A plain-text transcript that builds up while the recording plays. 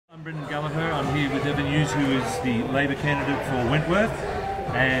I'm Brendan Gallagher. I'm here with Evan Hughes, who is the Labor candidate for Wentworth,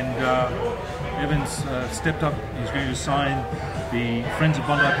 and Evan's stepped up. He's going to sign the Friends of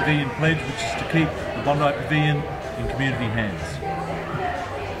Bondi Pavilion pledge, which is to keep the Bondi Pavilion in community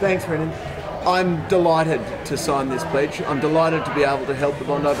hands. Thanks, Brendan. I'm delighted to sign this pledge. I'm delighted to be able to help the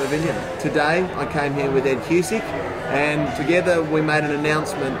Bondi Pavilion. Today I came here with Ed Hughes, and together we made an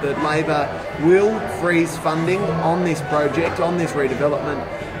announcement that Labor will freeze funding on this project, on this redevelopment,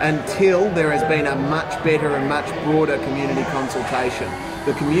 until there has been a much better and much broader community consultation.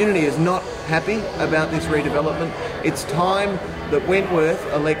 The community is not happy about this redevelopment. It's time that Wentworth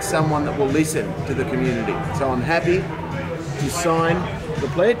elects someone that will listen to the community. So I'm happy to sign the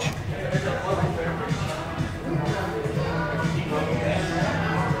pledge.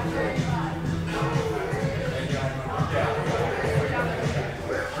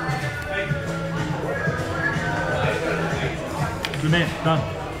 Good man,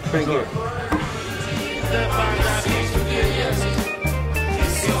 done. Thank you.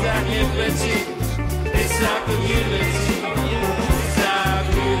 It's our community.